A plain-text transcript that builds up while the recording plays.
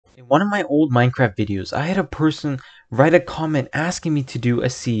In one of my old Minecraft videos, I had a person write a comment asking me to do a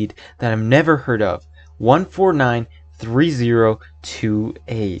seed that I've never heard of,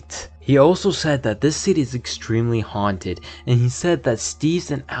 1493028. He also said that this seed is extremely haunted, and he said that Steve's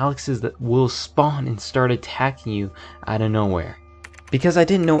and Alex's that will spawn and start attacking you out of nowhere. Because I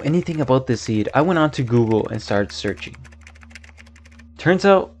didn't know anything about this seed, I went onto Google and started searching. Turns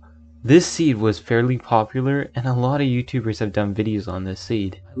out, this seed was fairly popular and a lot of YouTubers have done videos on this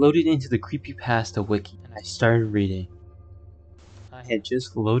seed. I loaded into the Creepypasta wiki and I started reading. I had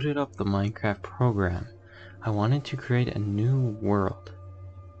just loaded up the Minecraft program. I wanted to create a new world.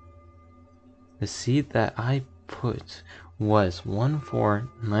 The seed that I put was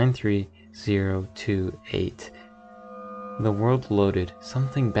 1493028. The world loaded.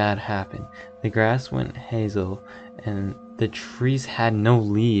 Something bad happened. The grass went hazel and the trees had no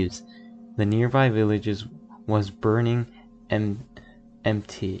leaves. The nearby villages was burning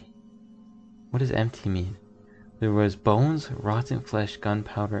empty. What does empty mean? There was bones, rotten flesh,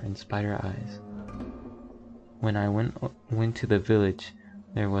 gunpowder, and spider eyes. When I went to the village,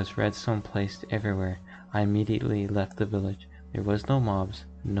 there was redstone placed everywhere. I immediately left the village. There was no mobs,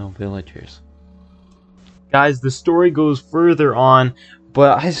 no villagers. Guys, the story goes further on,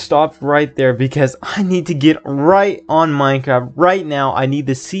 but I stopped right there because I need to get right on Minecraft right now. I need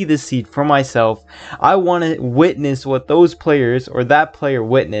to see the seed for myself. I want to witness what those players or that player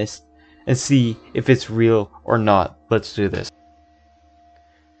witnessed and see if it's real or not. Let's do this.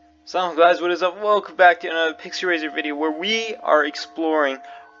 So guys, what is up? Welcome back to another PixlraZor video where we are exploring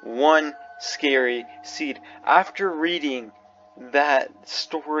one scary seed. After reading that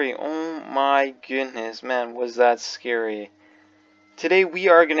story, oh my goodness, man, was that scary. Today we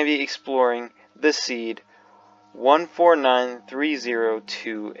are going to be exploring the seed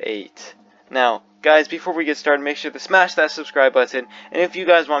 1493028. Now, guys, before we get started, make sure to smash that subscribe button. And if you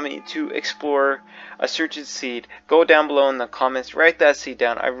guys want me to explore a certain seed, go down below in the comments, write that seed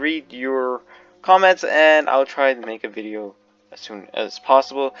down. I read your comments and I'll try to make a video as soon as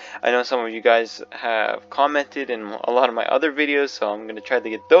possible. I know some of you guys have commented in a lot of my other videos, so I'm going to try to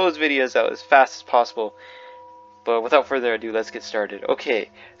get those videos out as fast as possible. But without further ado, let's get started. Okay,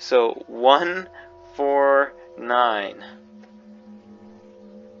 so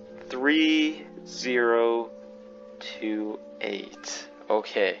 1493028.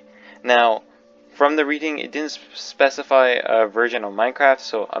 Okay, now from the reading, it didn't specify a version of Minecraft,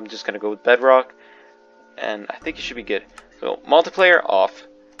 so I'm just gonna go with Bedrock, and I think it should be good. So multiplayer off,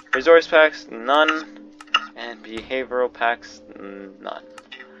 resource packs none, and behavioral packs none.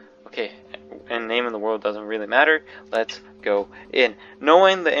 Okay, and name of the world doesn't really matter. Let's go in.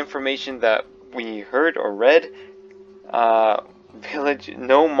 Knowing the information that we heard or read,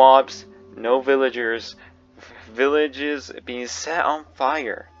 no mobs, no villagers, villages being set on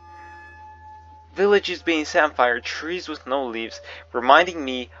fire. Villages being set on fire, trees with no leaves, reminding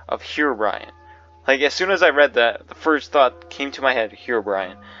me of Herobrine. Like, as soon as I read that, the first thought came to my head,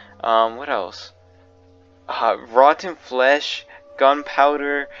 Herobrine. What else? Rotten flesh,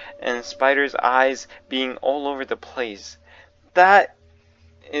 gunpowder, and spider's eyes being all over the place. That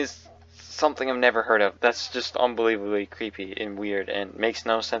is something I've never heard of. That's just unbelievably creepy and weird and makes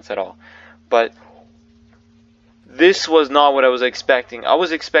no sense at all. But this was not what I was expecting. I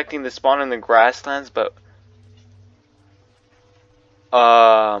was expecting to spawn in the grasslands, but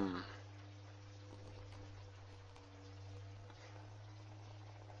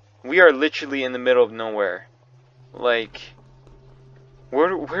we are literally in the middle of nowhere. Like,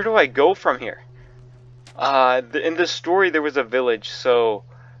 where do I go from here? In the story there was a village, so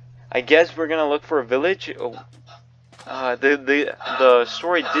I guess we're gonna look for a village. The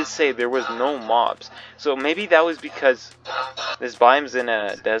story did say there was no mobs, so maybe that was because this biome's in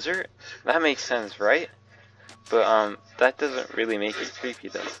a desert. That makes sense, right? But that doesn't really make it creepy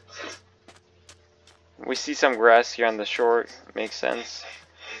though. We see some grass here on the shore. Makes sense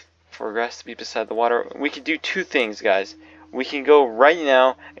for grass to be beside the water. We could do two things, guys. We can go right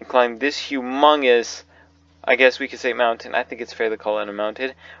now and climb this humongous, I guess we could say mountain. I think it's fair to call it a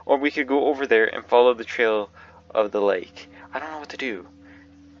mountain. Or we could go over there and follow the trail of the lake. I don't know what to do.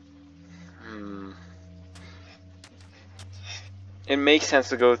 It makes sense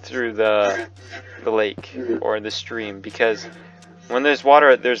to go through the lake or the stream, because when there's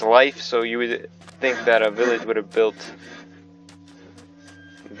water, there's life. So you would think that a village would have built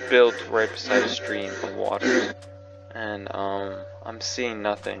right beside a stream of water. And I'm seeing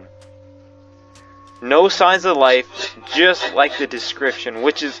nothing. No signs of life, just like the description,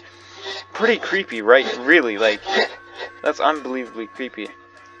 which is pretty creepy, right? Really, like, that's unbelievably creepy.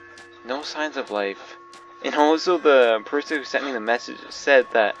 No signs of life. And also the person who sent me the message said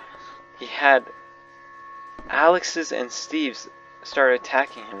that he had Alex's and Steve's start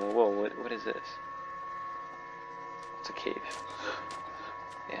attacking him. Whoa, what is this? It's a cave.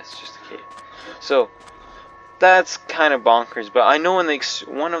 Yeah, it's just a cave. So that's kind of bonkers. But I know in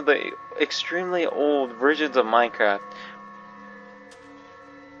one of the extremely old versions of Minecraft,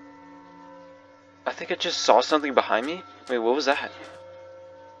 I think I just saw something behind me. Wait, what was that?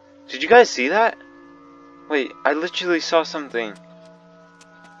 Did you guys see that? Wait, I literally saw something.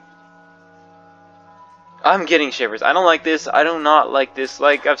 I'm getting shivers. I don't like this. I do not like this.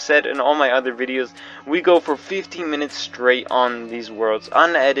 Like I've said in all my other videos, we go for 15 minutes straight on these worlds,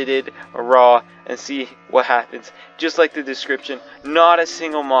 unedited, raw, and see what happens. Just like the description, not a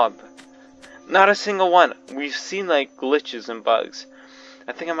single mob. Not a single one. We've seen like glitches and bugs.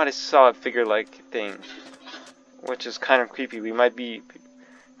 I think I might have saw a figure-like thing, which is kind of creepy. We might be...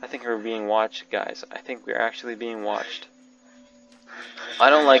 I think we're being watched, guys. I think we're actually being watched. I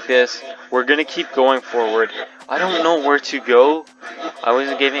don't like this. We're gonna keep going forward. I don't know where to go. I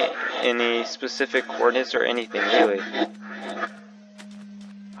wasn't giving any specific coordinates or anything, really.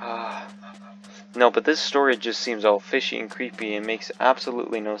 No, but this story just seems all fishy and creepy and makes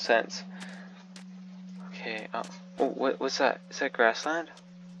absolutely no sense. Okay, oh, what's that? Is that grassland?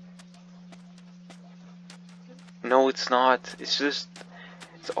 No, it's not. It's just...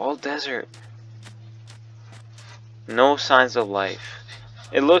 it's all desert. No signs of life.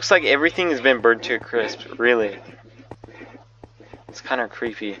 It looks like everything has been burned to a crisp, really. It's kind of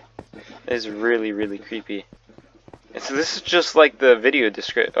creepy. It is really, really creepy. And so this is just like the video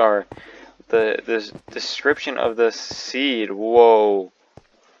description, or the description of the seed. Whoa.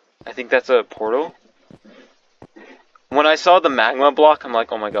 I think that's a portal. When I saw the magma block, I'm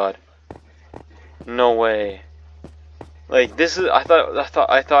like, oh my god. No way. Like this is, I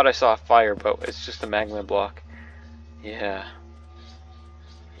thought I saw a fire, but it's just a magma block. Yeah.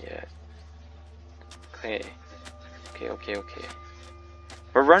 Yeah. Okay. Okay.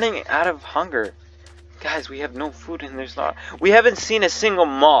 We're running out of hunger. Guys, we have no food and there's not... we haven't seen a single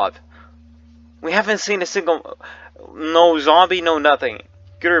mob. We haven't seen a single... no zombie, no nothing.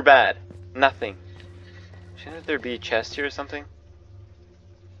 Good or bad. Nothing. Shouldn't there be a chest here or something?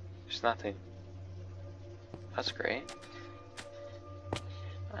 There's nothing. That's great.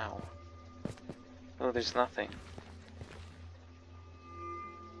 Ow. Oh, there's nothing.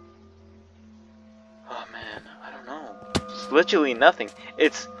 Oh man, I don't know. It's literally nothing.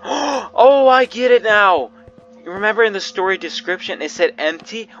 It's... oh, I get it now! You remember in the story description it said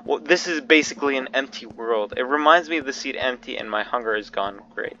empty? Well, this is basically an empty world. It reminds me of the seed empty and my hunger is gone.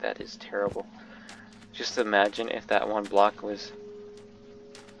 Great, that is terrible. Just imagine if that one block was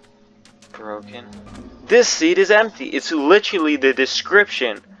broken. This seed is empty. It's literally the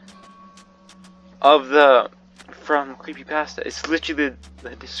description of the... from Creepypasta. It's literally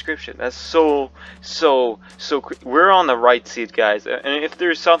the description. That's so we're on the right seed, guys. And if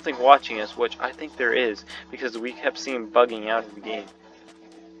there's something watching us, which I think there is, because we kept seeing bugging out of the game.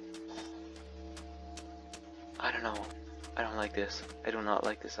 I don't know. I don't like this. I do not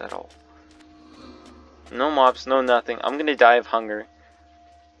like this at all. No mobs, no nothing. I'm gonna die of hunger.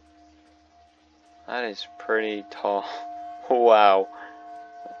 That is pretty tall. Wow.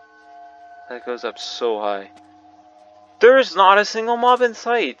 That goes up so high. There's not a single mob in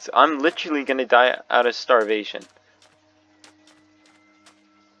sight. I'm literally gonna die out of starvation.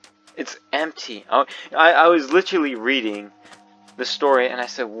 It's empty. I was literally reading the story and I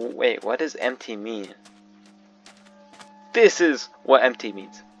said, wait, what does empty mean? This is what empty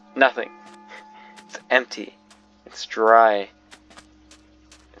means. Nothing. It's empty. It's dry.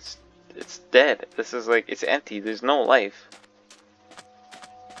 It's dead. This is like, it's empty. There's no life.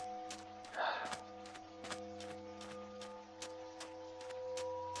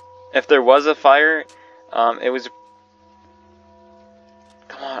 If there was a fire, it was...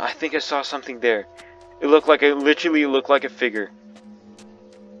 come on, I think I saw something there. It looked like, it literally looked like a figure.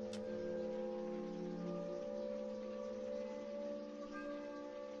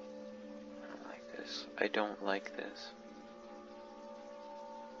 I don't like this. I don't like this.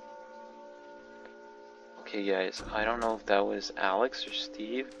 Okay guys, I don't know if that was Alex or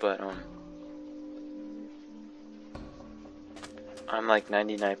Steve, but I'm like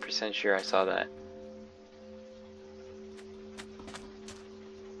 99% sure I saw that.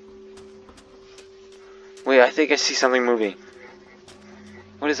 Wait, I think I see something moving.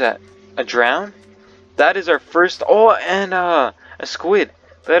 What is that? A drown? That is our first... oh, and a squid.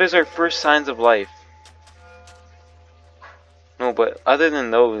 That is our first signs of life. No, but other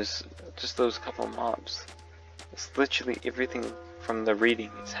than those, just those couple mobs. It's literally everything from the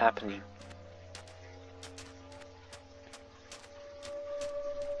reading is happening.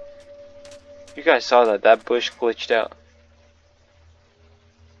 You guys saw that. That bush glitched out.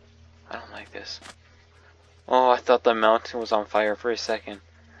 I don't like this. Oh, I thought the mountain was on fire for a second.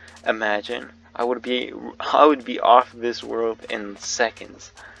 Imagine. I would be off this world in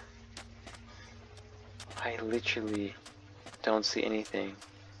seconds. I literally don't see anything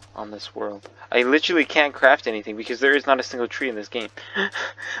on this world. I literally can't craft anything because there is not a single tree in this game.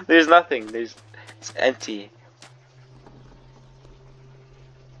 There's nothing. It's empty.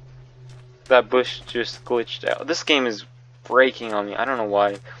 That bush just glitched out. This game is breaking on me. I don't know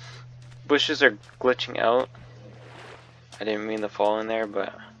why. Bushes are glitching out. I didn't mean to fall in there,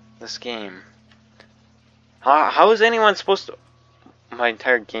 but this game. How is anyone supposed to... My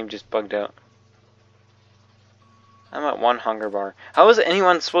entire game just bugged out. I'm at 1 hunger bar. How is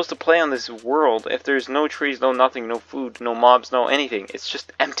anyone supposed to play on this world if there's no trees, no nothing, no food, no mobs, no anything? It's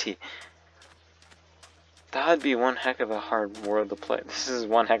just empty. That would be one heck of a hard world to play. This is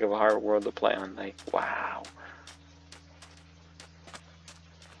one heck of a hard world to play on. Like, wow.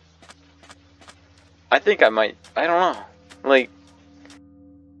 I think I might... I don't know. Like...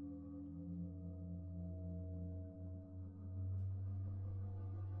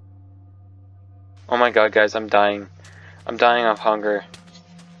 Oh my god, guys, I'm dying. I'm dying of hunger.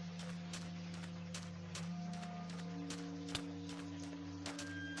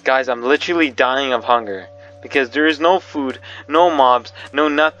 Guys, I'm literally dying of hunger. Because there is no food, no mobs, no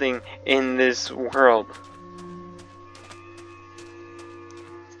nothing in this world.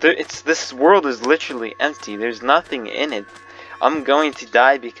 This world is literally empty. There's nothing in it. I'm going to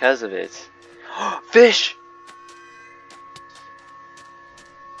die because of it. Fish!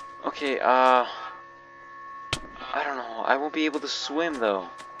 Okay, I don't know. I won't be able to swim though.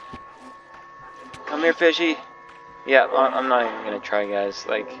 Come here, fishy. Yeah, I'm not even gonna try, guys.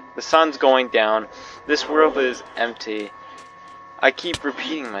 Like, the sun's going down. This world is empty. I keep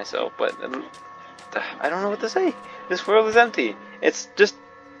repeating myself, but I don't know what to say. This world is empty. It's just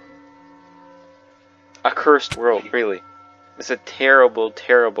a cursed world, really. It's a terrible,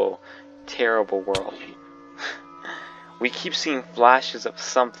 terrible, terrible world. We keep seeing flashes of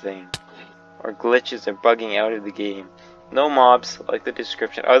something, or glitches or bugging out of the game. No mobs, like the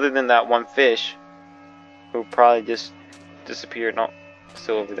description, other than that one fish, who probably just disappeared. No,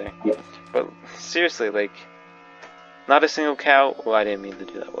 still over there. But seriously, like, not a single cow. Oh, I didn't mean to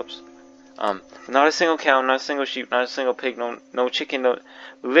do that. Whoops. Not a single cow, not a single sheep, not a single pig, no chicken, no,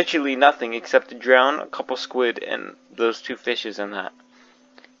 literally nothing except to drown a couple squid and those 2 fishes in that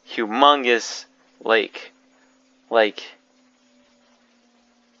humongous lake. Like,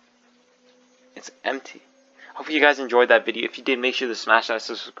 it's empty. Hope you guys enjoyed that video. If you did, make sure to smash that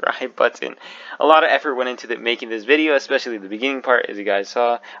subscribe button. A lot of effort went into making this video, especially the beginning part, as you guys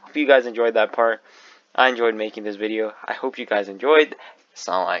saw. Hope you guys enjoyed that part. I enjoyed making this video. I hope you guys enjoyed.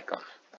 Assalamu alaikum.